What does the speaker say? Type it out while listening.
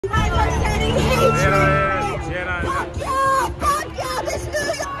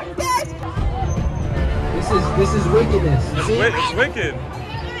This is wickedness. It's wicked.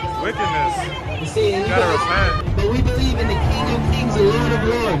 Wickedness. You see, and you guys, but we believe in the King of Kings and Lord of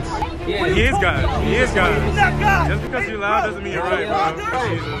Lords. Yeah. He is God. He is God. Just because you're loud doesn't mean you're right, bro.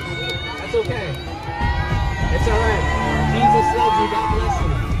 Jesus. That's okay. It's alright. Jesus loves you. God bless you.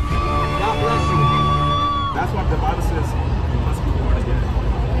 God bless you. That's what the Bible says. You must be born again.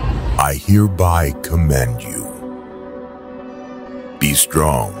 I hereby command you. Be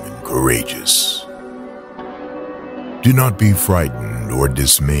strong and courageous. Do not be frightened or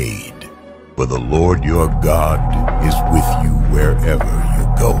dismayed, for the Lord your God is with you wherever you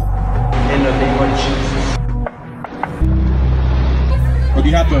go. In the name of Jesus. But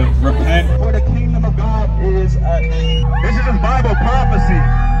you have to repent. For the kingdom of God is at hand. This is just Bible prophecy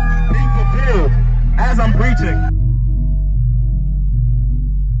being fulfilled as I'm preaching.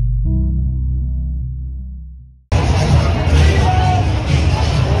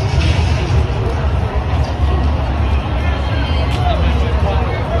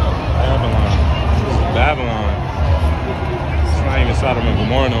 Babylon. It's not even Sodom and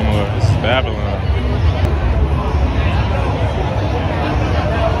Gomorrah no more. It's Babylon.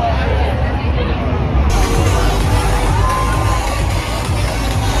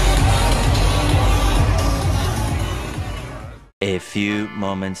 A few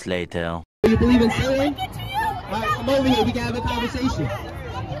moments later. Do you believe in Satan? Alright, come over here. We can have a conversation.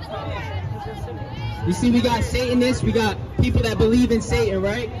 You see, we got Satanists. We got people that believe in Satan,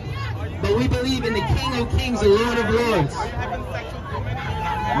 right? But we believe in the King of Kings and Lord of Lords.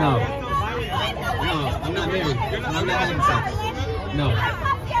 No. No, I'm not married. And I'm not having sex. No.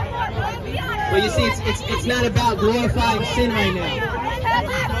 But you see, it's not about glorifying sin right now.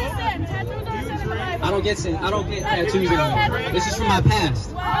 I don't get sin. I don't get tattoos anymore. This is from my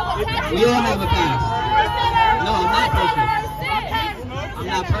past. We all have a past. No, I'm not perfect. I'm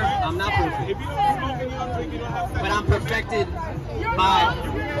not perfect. I'm not perfect. But I'm perfected by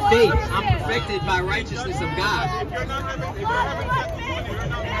faith. I'm perfected by righteousness of God.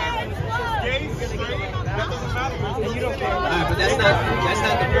 Alright, but that's not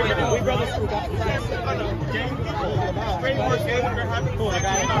the point though.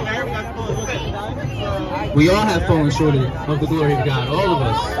 We all have fallen short of the glory of God, all of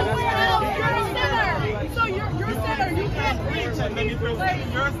us.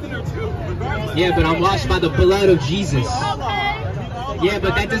 Yeah, but I'm washed by the blood of Jesus. Yeah,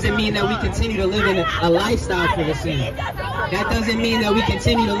 but that doesn't mean that we continue to live in a lifestyle for the sin. That doesn't mean that we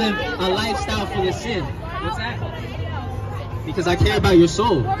continue to live a lifestyle for the sin. What's that? Because I care about your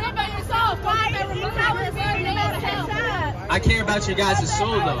soul. I care about your guys'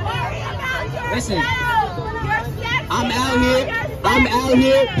 soul, though. Listen, I'm out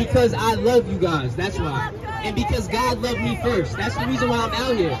here because I love you guys. That's why. And because God loved me first. That's the reason why I'm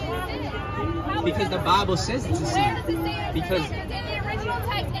out here. Because the Bible says it's a sin. Because in the original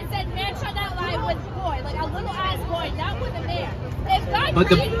text it said man shall not lie with boy, like a little ass boy, not with a man. If God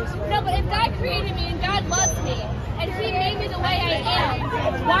created me and God loves me and he made me the way I am,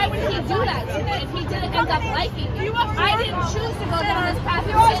 why would he do that to me if he didn't end up liking me? I didn't choose to go down this path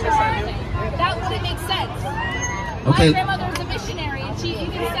of sin or anything. That wouldn't make sense. Okay. My grandmother was a missionary and she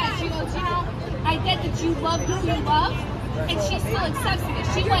even said, she goes, you know, I get that you love who you love, and she still accepts me.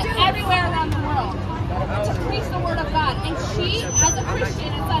 She went everywhere around the world to preach the word of God. And she, as a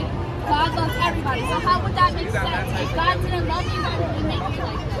Christian, it's like, God loves everybody. So how would that make sense? If God didn't love you, why would he make you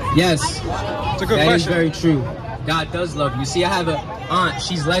like this? Yes, it's a good question. That is very true. God does love you. See, I have an aunt.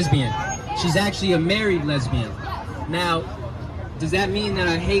 She's lesbian. She's actually a married lesbian. Now, does that mean that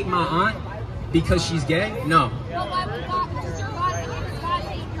I hate my aunt because she's gay? No. Well, why would God, does God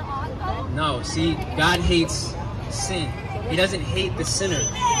hate your aunt, though? No, see, God hates sin. He doesn't hate the sinner,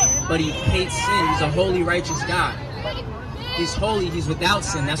 but he hates sin. He's a holy, righteous God. He's holy. He's without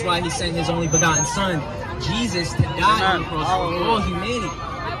sin. That's why he sent his only begotten son, Jesus, to die on the cross for all humanity.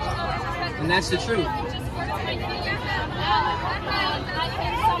 And that's the truth.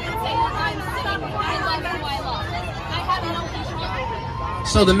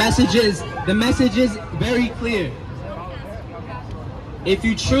 So the message is very clear. If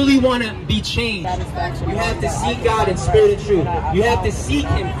you truly want to be changed, you have to seek God in spirit and truth. You have to seek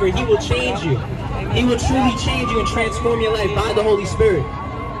him, for he will change you. He will truly change you and transform your life by the Holy Spirit.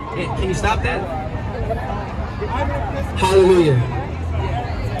 Can you stop that? Hallelujah.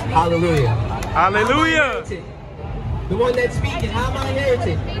 Hallelujah. Hallelujah. The one that's speaking, how am I a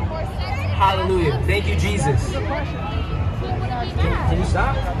heretic? Hallelujah. Thank you, Jesus. Can you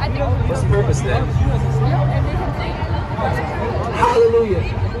stop? What's the purpose then? Hallelujah.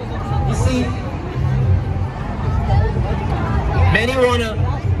 You see,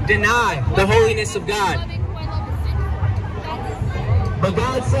 deny the holiness of God. But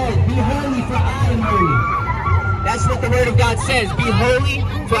God said, be holy for I am holy. That's what the word of God says. Be holy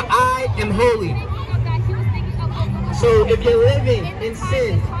for I am holy. So if you're living in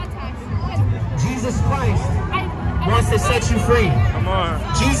sin, Jesus Christ wants to set you free. Come on.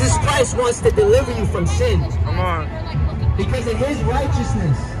 Jesus Christ wants to deliver you from sin. Come on. Because of his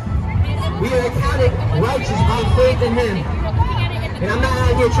righteousness, we are accounted righteous by faith in him. And I'm not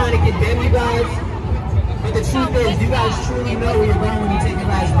out here trying to condemn you guys, but the truth is, you guys truly know where you're going when you take your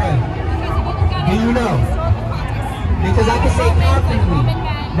last breath. Do you know? Because I can say confidently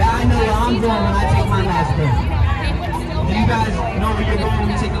that I know where I'm going when I take my last breath. Do you guys know where you're going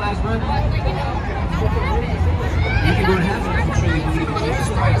when you take your last breath? You can go to heaven if you truly believe in Jesus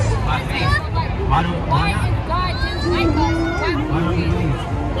Christ by faith. Why not? Why don't you believe?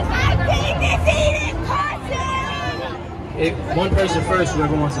 One person first,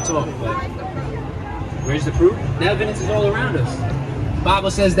 whoever wants to talk, but where's the proof? The evidence is all around us. The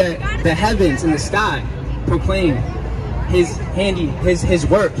Bible says that the heavens and the sky proclaim his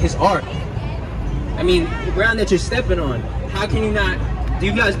work, his art. I mean, the ground that you're stepping on, how can you not, do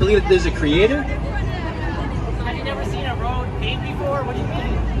you guys believe that there's a creator? Have you never seen a road paved before? What do you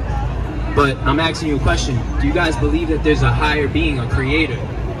mean? But I'm asking you a question. Do you guys believe that there's a higher being, a creator?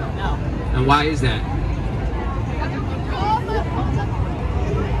 No. And why is that?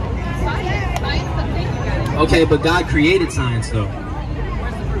 Okay, but God created science, though.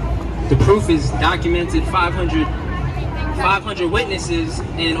 The proof is documented 500 witnesses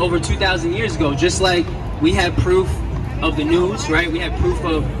and over 2,000 years ago. Just like we have proof of the news, right? We have proof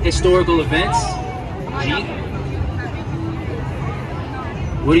of historical events.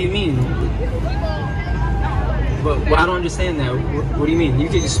 What do you mean? But I don't understand that. What do you mean? You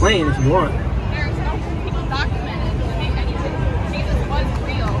can explain if you want. People documented Jesus was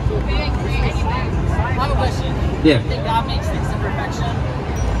real. They didn't create anything. I have a question. Yeah. Do you think God makes things to perfection?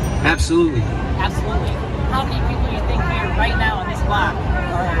 Absolutely. Absolutely. How many people do you think here right now on this block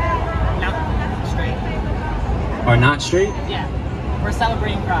are not straight? Are not straight? Yeah. We're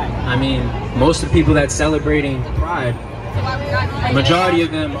celebrating Pride. I mean, most of the people that's celebrating Pride, majority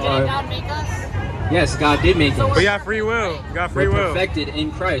of them are. Did God make us? Yes, God did make us. We got free will. You got free We're will. perfected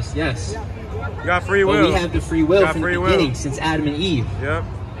in Christ, yes. You got free But will. we have the free will Got from free the will. beginning, since Adam and Eve. Yep.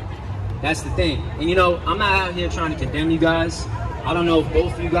 That's the thing. And you know, I'm not out here trying to condemn you guys. I don't know if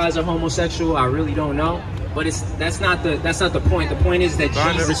both of you guys are homosexual. I really don't know. But that's not the point. The point is that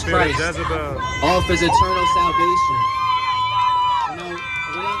Bind every Jesus spirit of Christ Jezebel. offers eternal salvation. You know, I'm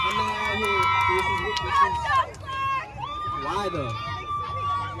not out here. This is why though?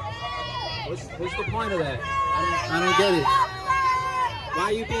 What's the point of that? I don't get it. Why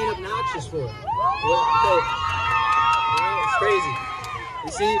are you being obnoxious for? It's crazy.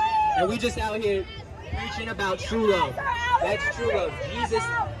 You see? And we just out here preaching about true love. That's true love. Jesus,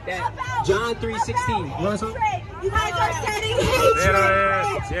 that John 3:16. You want some? You guys are setting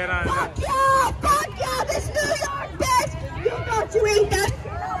hatred. Fuck Fuck y'all, this New York bitch. You thought you ain't that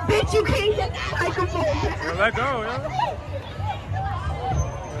bitch. You can't get that microphone. Let go, yo.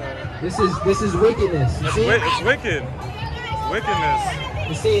 This is wickedness. You see? It's wicked. Wickedness.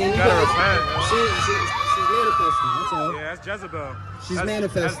 You see, and you Gotta guys, repent, yo. she's manifesting. That's all. Yeah, that's Jezebel. She's That's-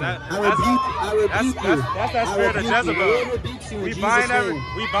 manifesting. that's- I rebuke you. That's that I spirit of rebuke you. Jezebel. The Lord rebukes you in We Jesus' bind name.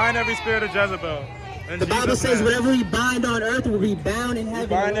 every spirit of Jezebel. In The Bible Jesus' says name. whatever we bind on earth will be bound in heaven.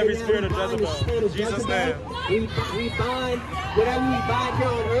 bind And every right spirit now, of we bind the Jezebel. spirit of In Jesus' Jezebel. name. We bind whatever we bind here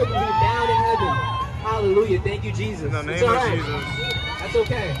on earth will be bound in heaven. Hallelujah. Thank you, Jesus. In the It's name all of right. Jesus. That's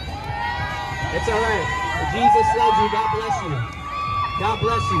okay. It's all right. Jesus loves you. God bless you. God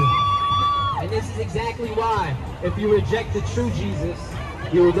bless you. And this is exactly why, if you reject the true Jesus,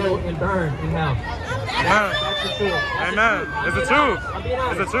 you will go and burn in hell. Amen. That's the truth. That's Amen. The truth. It's the truth. I'm being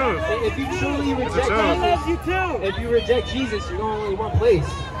honest. It's the truth. If you truly It's the reject truth. Jesus, if you reject Jesus, you're going only one place.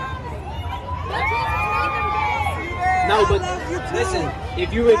 No, but listen,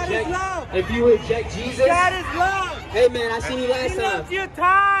 if you reject Jesus, That is love. hey man, I seen you last He time. loves your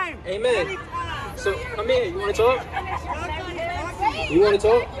time. Amen. So come here. You want to talk? You want to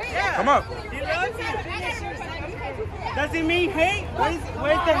talk? Come up. He loves you. Does it mean hate? Where's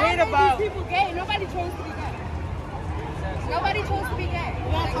the hate about? People gay. Nobody chose to be gay. Nobody chose to be gay.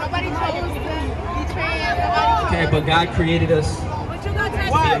 Like, nobody chose to be trans. Nobody Okay, but God created us to But you got be a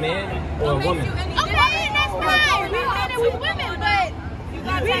man or a woman. Okay, that's fine. We men and we women, but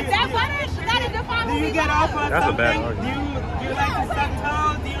that gotta define Do who you we get are. off on That's a bad something? argument. Do you like to suck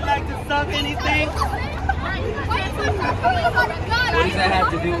toes? Do you like to suck anything? What does that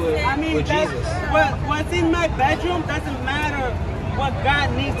have to do with I mean, Jesus? what's in my bedroom doesn't matter what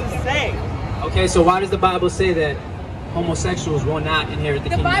God needs to say. Okay, so why does the Bible say that homosexuals will not inherit the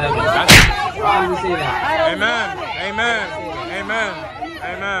kingdom of heaven? Why does it say that? Amen. Amen. Amen.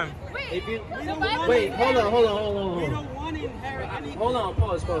 Amen. If you, wait, hold on. We don't want to inherit anything. Hold on,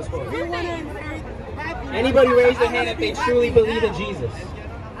 pause. We want to inherit happiness. Anybody raise their hand if they truly believe in Jesus?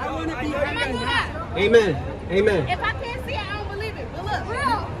 I want to be happy. Amen. Amen. If I can't see it, I don't believe it. But look,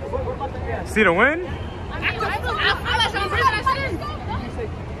 real. See the win? I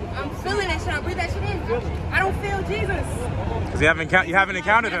I'm feeling that shit. I breathe that shit in. I don't feel Jesus. Because you haven't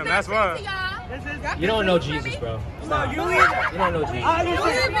encountered him. That's why. You don't know Jesus, bro. No, you don't know Jesus.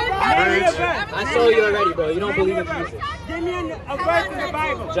 I saw you already, bro. You don't believe in Jesus. Give me a verse in the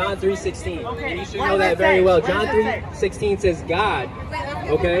Bible. John 3:16. And you should know that very well. John 3:16 says, God,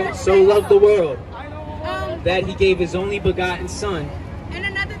 okay, so loved the world that he gave his only begotten Son And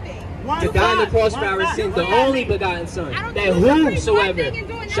another thing. to die on the cross for our sins, the only begotten Son, that whomsoever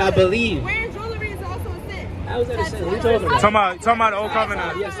shall believe. Wearing jewelry is also a sin. How is that a sin? What are you talking about? Talking about the old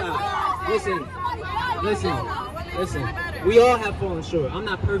covenant. Yes, I. Listen. We all have fallen short. I'm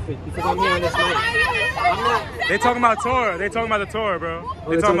not perfect because I'm here on this night. I'm not. They talking about Torah. They talking about the Torah, bro.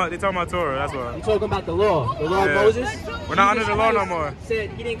 They talking about Torah. That's why. You talking about the law of Moses? We're not under the law no more. Said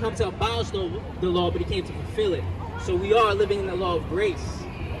he didn't come to abolish the law, but he came to fulfill it. So we are living in the law of grace.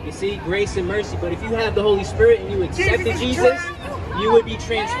 You see, grace and mercy. But if you have the Holy Spirit and you accepted Jesus, you would be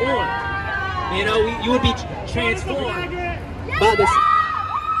transformed. You know, you would be transformed by the.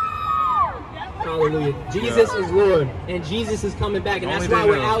 Hallelujah. Jesus is Lord, and Jesus is coming back, and that's why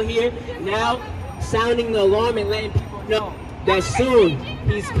we're out here now sounding the alarm and letting people know that soon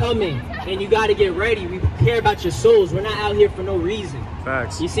he's coming, and you got to get ready. We care about your souls. We're not out here for no reason.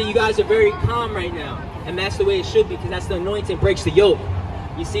 Facts. You see, you guys are very calm right now, and that's the way it should be, because that's the anointing breaks the yoke.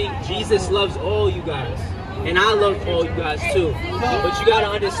 You see, Jesus loves all you guys, and I love all you guys too. But you got to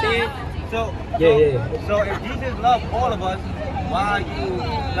understand. So Yeah. So if Jesus loved all of us, why are you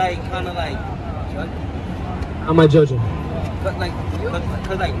kind of judging? How am I judging? Cause why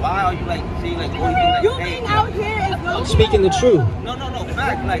are you saying only thing You being out here is no. I'm speaking the truth. No,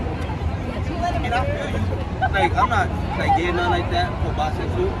 fact, and I feel you. I'm not getting nothing like that for boxing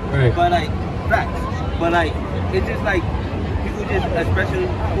too. Right. But facts. But it's just people just expressing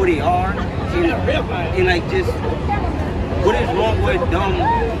who they are and just what is wrong with them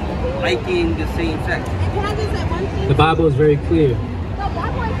liking the same sex? The Bible is very clear.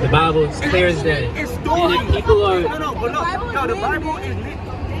 The Bible is clear as day. It's story. And if people are the Bible is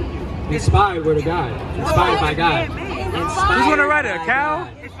inspired word of God, inspired by God. Who's gonna write it? A cow?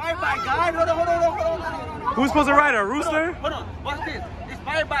 Inspired by God? Hold on. Who's supposed to write it? A rooster? Hold on. Watch this.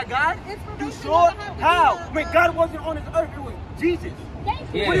 Inspired by God? You sure? How? When God wasn't on this earth, it was Jesus.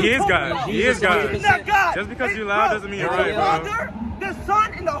 Yeah, He is God. He is God. He's not God. Just because you're loud doesn't mean you're right, The bro. Father, the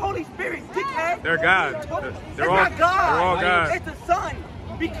Son, and the Holy Spirit. Dickhead. They're God. They're all not God. They're all God. It's the Son.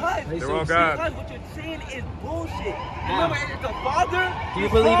 Because They're all God. what you're saying is bullshit. Remember, it's the Father. Do you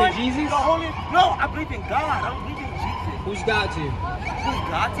believe in Son, Jesus? The Holy. No, I believe in God. I don't believe in Jesus. Who's God to you? Who's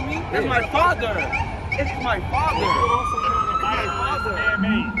God to me? That's my Father. It's my Father.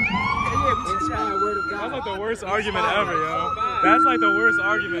 Inspired word of God. That's like the worst argument ever, yo. That's like the worst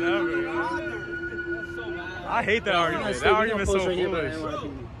argument ever, yo. I hate that argument. That argument's so foolish.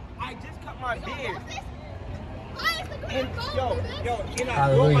 I just cut my beard. And yo, and I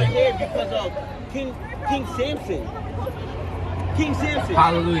Hallelujah. grow my hair because of King Samson. King Samson.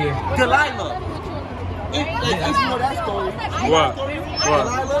 Hallelujah. Delilah. If you know that story. What?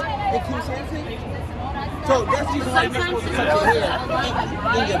 Delilah and King Samson. So that's the reason why you're supposed to cut your hair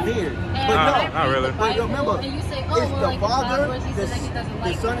in your beard. But not really. But remember, it's the Father, the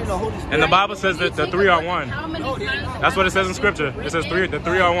Son, and the Holy Spirit. And the Bible says that the three are one. That's what it says in Scripture. It says the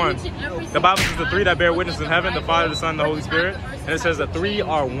three are one. The Bible says the three that bear witness in heaven, the Father, the Son, and the Holy Spirit. And it says the three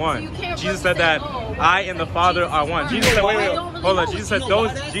are one. Jesus said that I and the Father are one. Jesus said, wait, hold on. Jesus said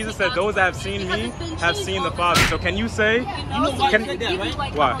those that have seen me have seen the Father. So can you say?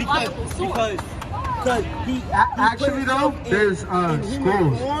 Why? Because he actually though, there's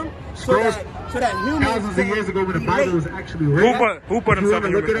scrolls. So that humans thousands of years ago when the Bible was actually written. Who put himself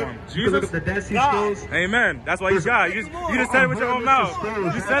in human form? Jesus. Look at the Dead Sea Scrolls. Amen. That's why he's God. You just said it with your own mouth.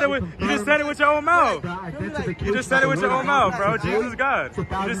 You just said it with your own mouth. You just said it with your own mouth, bro. Jesus is God. You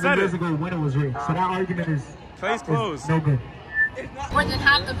just said it. Ago when it was written. So that argument is closed. No good. More than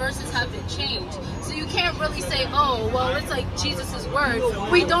half the verses have been changed. So you can't really say, oh, well, it's like Jesus' word.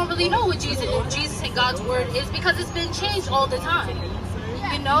 We don't really know what Jesus and God's word is because it's been changed all the time.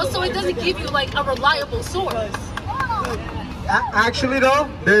 You know, so it doesn't give you like a reliable source. Actually though,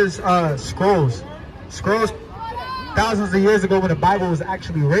 there's scrolls. thousands of years ago when the Bible was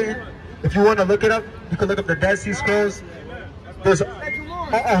actually written. If you want to look it up, you can look up the Dead Sea Scrolls. There's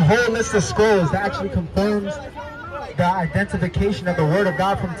a whole list of scrolls that actually confirms the identification of the Word of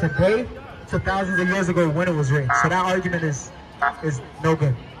God from today to thousands of years ago when it was written. So that argument is no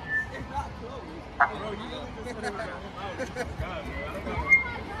good.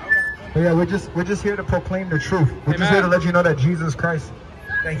 But yeah, we're just here to proclaim the truth. We're just here to let you know that Jesus Christ,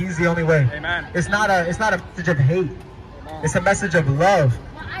 that He's the only way. Amen. It's not a message of hate. It's a message of love.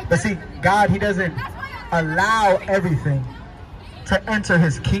 But see, God, He doesn't allow everything to enter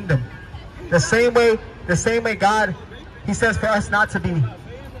His kingdom. The same way God, He says for us not to be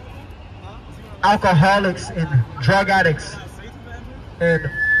alcoholics and drug addicts and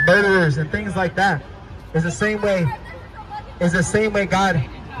murderers and things like that. It's the same way God,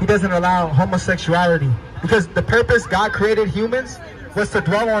 He doesn't allow homosexuality. Because the purpose God created humans was to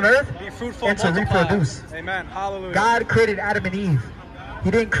dwell on earth and to reproduce. Amen. Hallelujah. God created Adam and Eve. He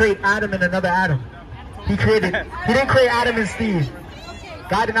didn't create Adam and another Adam. He didn't create Adam and Steve.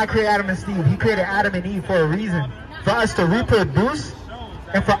 God did not create Adam and Steve. He created Adam and Eve for a reason. For us to reproduce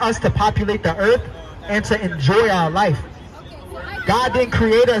and for us to populate the earth and to enjoy our life. God didn't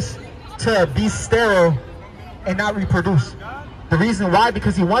create us to be sterile and not reproduce. The reason why,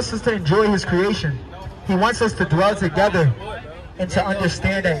 because He wants us to enjoy His creation. He wants us to dwell together and to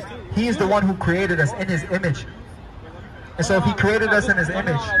understand that He is the one who created us in His image. And so if He created us in His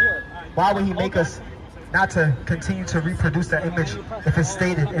image, why would He make us not to continue to reproduce that image if it's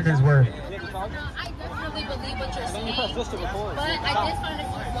stated in His Word? I definitely believe what you're saying, but I did find a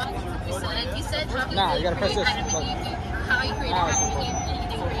few flaws in what you said. You said how He created Adam and Eve, how He created Adam and Eve, and He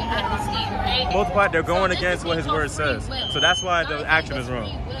didn't create Adam and Steve, right? Multiply, they're going against what His Word says. So that's why the action is wrong.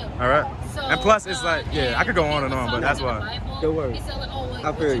 All right? And plus, it's like, yeah, I could go on and on, but that's why. Don't worry.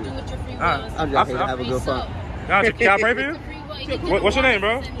 I feel you. I'm just here to have a good fun. Can I pray for you? What's your name,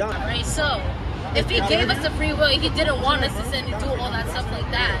 bro? Right, so if He gave us the free will, He didn't want us to sin and do all that stuff like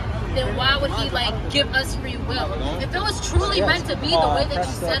that, then why would He like give us free will? If it was truly meant to be the way that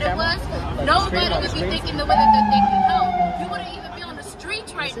you said it was, nobody would be thinking the way that they're thinking. No, you wouldn't even be on the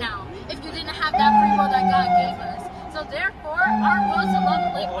streets right now if you didn't have that free will that God gave us. So therefore, our will to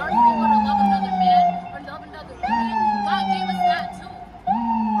love, like our free will to love another man or love another woman, God gave us that too.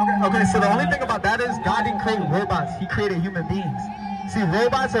 Okay, so the only thing about that is God didn't create robots. He created human beings. See,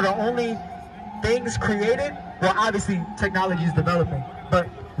 robots are the only things created. Well, obviously, technology is developing. But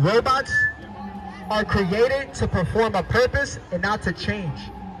robots are created to perform a purpose and not to change.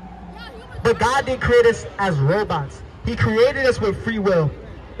 But God didn't create us as robots. He created us with free will.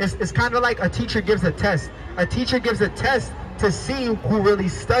 It's kind of like a teacher gives a test. A teacher gives a test to see who really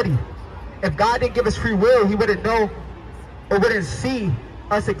studied. If God didn't give us free will, He wouldn't know or wouldn't see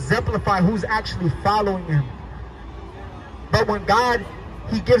us exemplify who's actually following Him. But when God,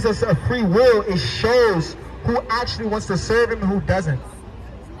 He gives us a free will, it shows who actually wants to serve Him and who doesn't.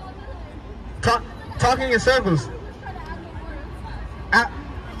 Talking in circles.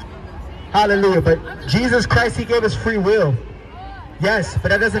 Hallelujah. But Jesus Christ, He gave us free will. Yes, but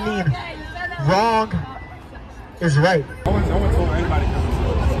that doesn't mean wrong is right. I wouldn't tell anybody.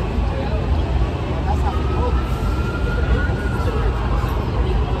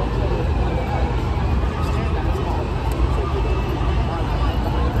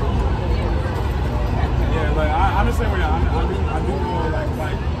 I'm the same way. I do know,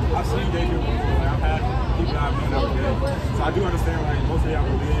 like I've seen gay people before. Like, I've had people I've known that were gay. So I do understand, like, most of y'all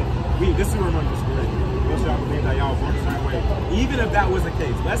believe. This is where remember this great. Most of y'all believe that y'all born a certain way. Even if that was the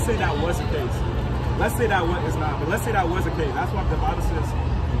case, let's say that was the case. Let's say that it's not, but let's say that was the case. That's why the Bible says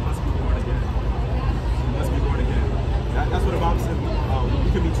you must be born again. You must be born again. That's what the Bible says. You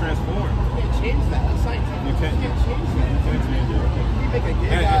can be transformed. You can't change that. Scientifically. You can't change that. You can't change it. You make a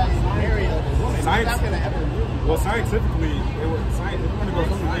gay guy marry a woman. It's not going to ever move. Well, scientifically, it was science. We're going to go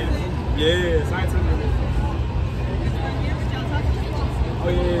for science. Yeah, scientifically. Oh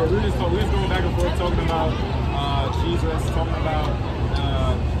yeah. We was going back and forth talking about Jesus, talking about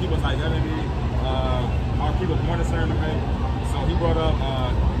people's identity, are people born a certain way. So he brought up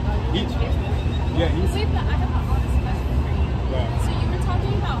each. Yeah, he's. Wait, but I have an honest question for you. So you were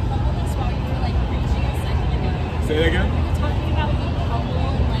talking about humbleness while you were like preaching a second ago. Say that again. You were talking about being humble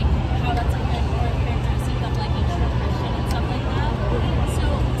and like how that's a good characteristic of like a true Christian and stuff like that. So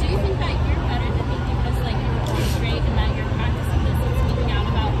do you think that you're better than me because like you're really straight and that you're practicing this and speaking out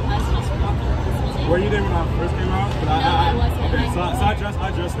about us just walking in this building? Were you there when I first came out? No, I wasn't. Okay, so I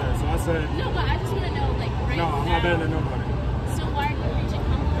addressed that. So I said. No, but I just want to know, like, right now. No, I'm not better than nobody. So why are you preaching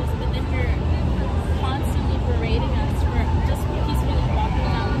humbleness, but then you're constantly berating us for just peacefully walking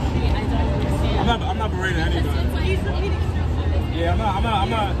down the street? I don't understand. I'm not ready to anything. Yeah, I'm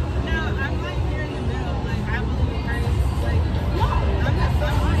not. No, I'm like here in the middle. Like, I believe in Christ. Like, I'm just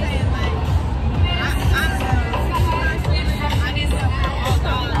saying, like, I don't know. I didn't know we're all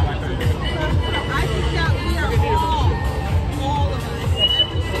God. I think that we are all of us,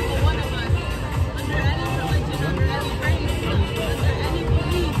 every single one of us, under any religion, under any race, under any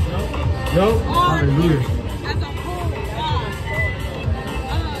belief. Yo, hallelujah. As a whole God.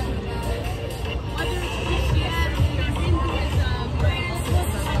 Whether it's Christianity or Hinduism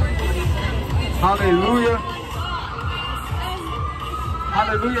or Buddhism. Hallelujah.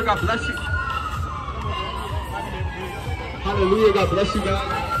 Hallelujah. God bless you. Hallelujah. God bless you, God.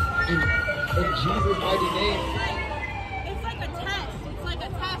 In Jesus' mighty name. It's like a test. It's like a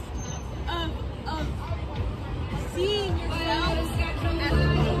test of seeing yourself as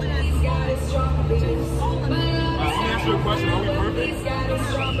equal as all of Let me ask you a question. Are we perfect?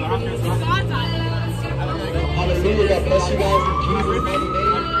 God's eyes. Hallelujah. God bless you guys in Jesus' mighty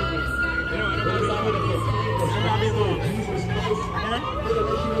name.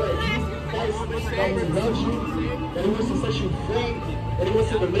 That he loves you, that he wants to set you free, that he wants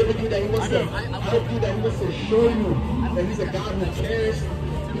to deliver you, that he wants to help you, that he wants to show you that he's a God who cares.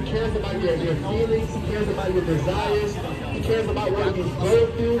 He cares about your feelings, he cares about your desires, he cares about what you go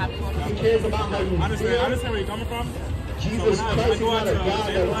through, he cares about how you feel. I understand where you're coming from. Jesus Christ is not a God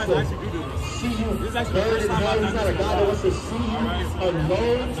that wants to see you burn in hell. He's not a God that wants to see you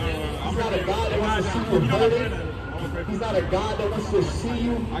alone. He's not a God that wants to see you hurting. He's not a God that wants to see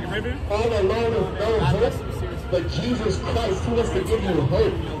you all alone with no hope. But Jesus Christ, he wants to give you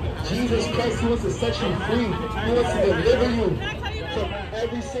hope. Jesus Christ, he wants to set you free. He wants to deliver you from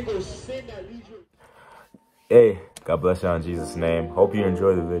every single sin that leads you. Hey, God bless you in Jesus' name. Hope you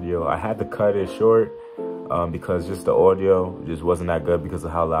enjoyed the video. I had to cut it short because just the audio just wasn't that good because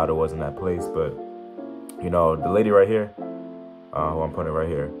of how loud it was in that place. But, you know, the lady right here, who I'm putting right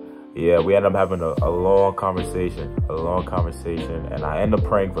here, yeah, we ended up having a long conversation, and I ended up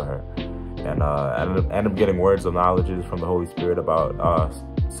praying for her. And I ended up getting words of knowledge from the Holy Spirit about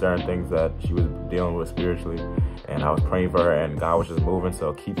certain things that she was dealing with spiritually. And I was praying for her, and God was just moving,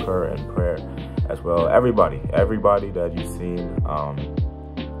 so keep her in prayer as well. Everybody that you've seen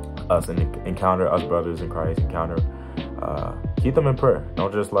us encounter, us brothers in Christ encounter, keep them in prayer.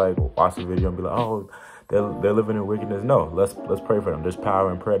 Don't just like watch the video and be like, oh, they're living in wickedness. No, let's pray for them. There's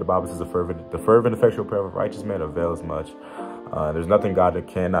power in prayer. The Bible says the fervent effectual prayer of a righteous man avails much. There's nothing God that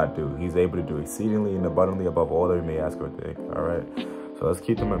cannot do. He's able to do exceedingly and abundantly above all that we may ask or think. All right. So let's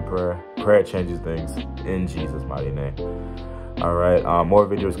keep them in prayer. Prayer changes things in Jesus' mighty name. All right. More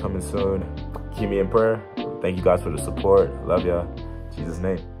videos coming soon. Keep me in prayer. Thank you guys for the support. Love ya. In Jesus'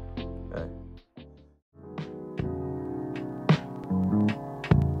 name.